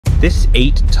This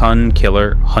 8-ton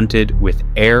killer hunted with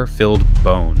air-filled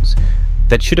bones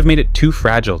that should have made it too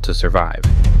fragile to survive.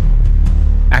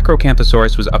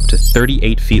 Acrocanthosaurus was up to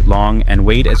 38 feet long and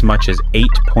weighed as much as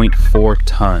 8.4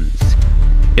 tons.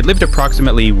 It lived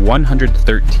approximately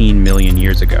 113 million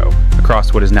years ago,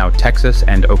 across what is now Texas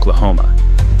and Oklahoma.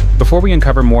 Before we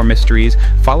uncover more mysteries,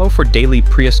 follow for daily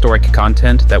prehistoric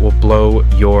content that will blow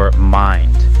your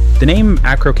mind. The name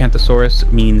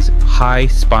Acrocanthosaurus means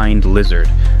high-spined lizard,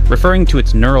 referring to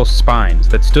its neural spines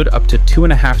that stood up to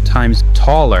 2.5 times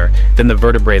taller than the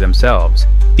vertebrae themselves.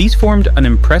 These formed an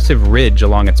impressive ridge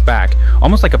along its back,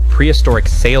 almost like a prehistoric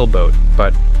sailboat,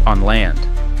 but on land.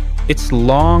 Its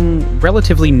long,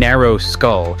 relatively narrow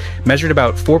skull measured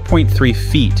about 4.3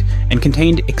 feet and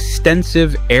contained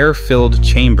extensive air-filled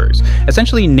chambers,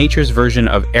 essentially nature's version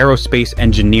of aerospace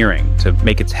engineering to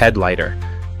make its head lighter.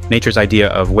 Nature's idea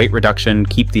of weight reduction,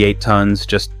 keep the 8 tons,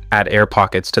 just add air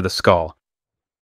pockets to the skull.